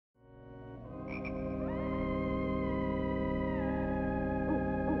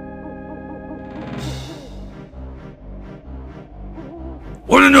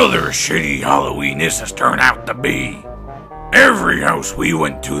What another shitty Halloween this has turned out to be. Every house we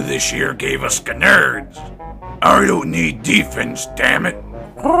went to this year gave us nerds. I don't need defense, damn it.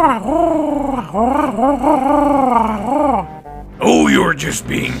 Oh, you're just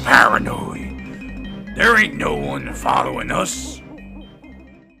being paranoid. There ain't no one following us.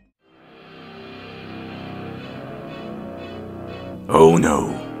 Oh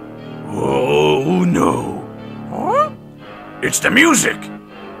no. Oh no. Huh? It's the music.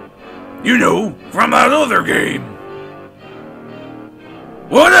 You know, from that other game.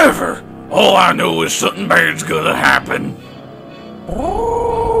 Whatever. All I know is something bad's gonna happen.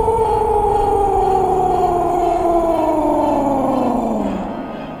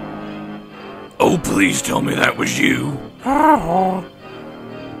 Oh, please tell me that was you.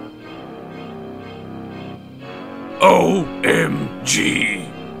 OMG.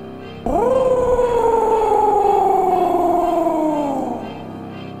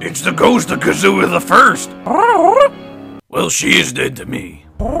 It's the ghost of Kazooie the First. Well, she is dead to me.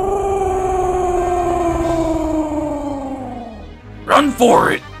 Run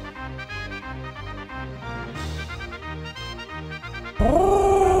for it.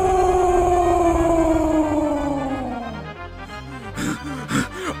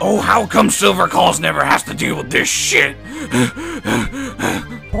 Oh, how come Silver Claws never has to deal with this shit?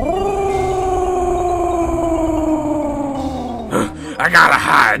 I gotta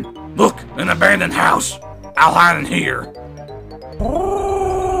hide. Look, an abandoned house. I'll hide in here.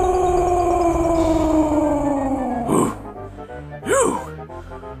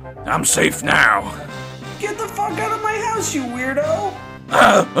 I'm safe now. Get the fuck out of my house, you weirdo!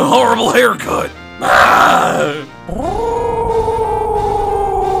 A horrible haircut.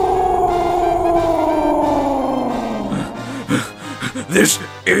 This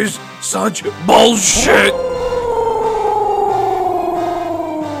is such bullshit.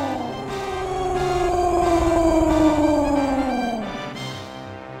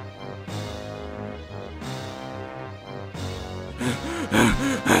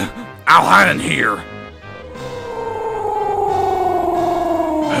 I'll hide in here.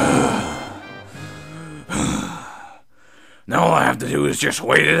 Now all I have to do is just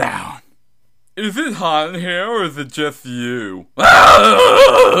wait it out. Is it hot in here, or is it just you?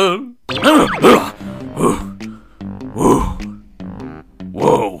 Whoa.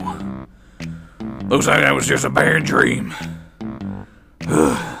 Looks like that was just a bad dream.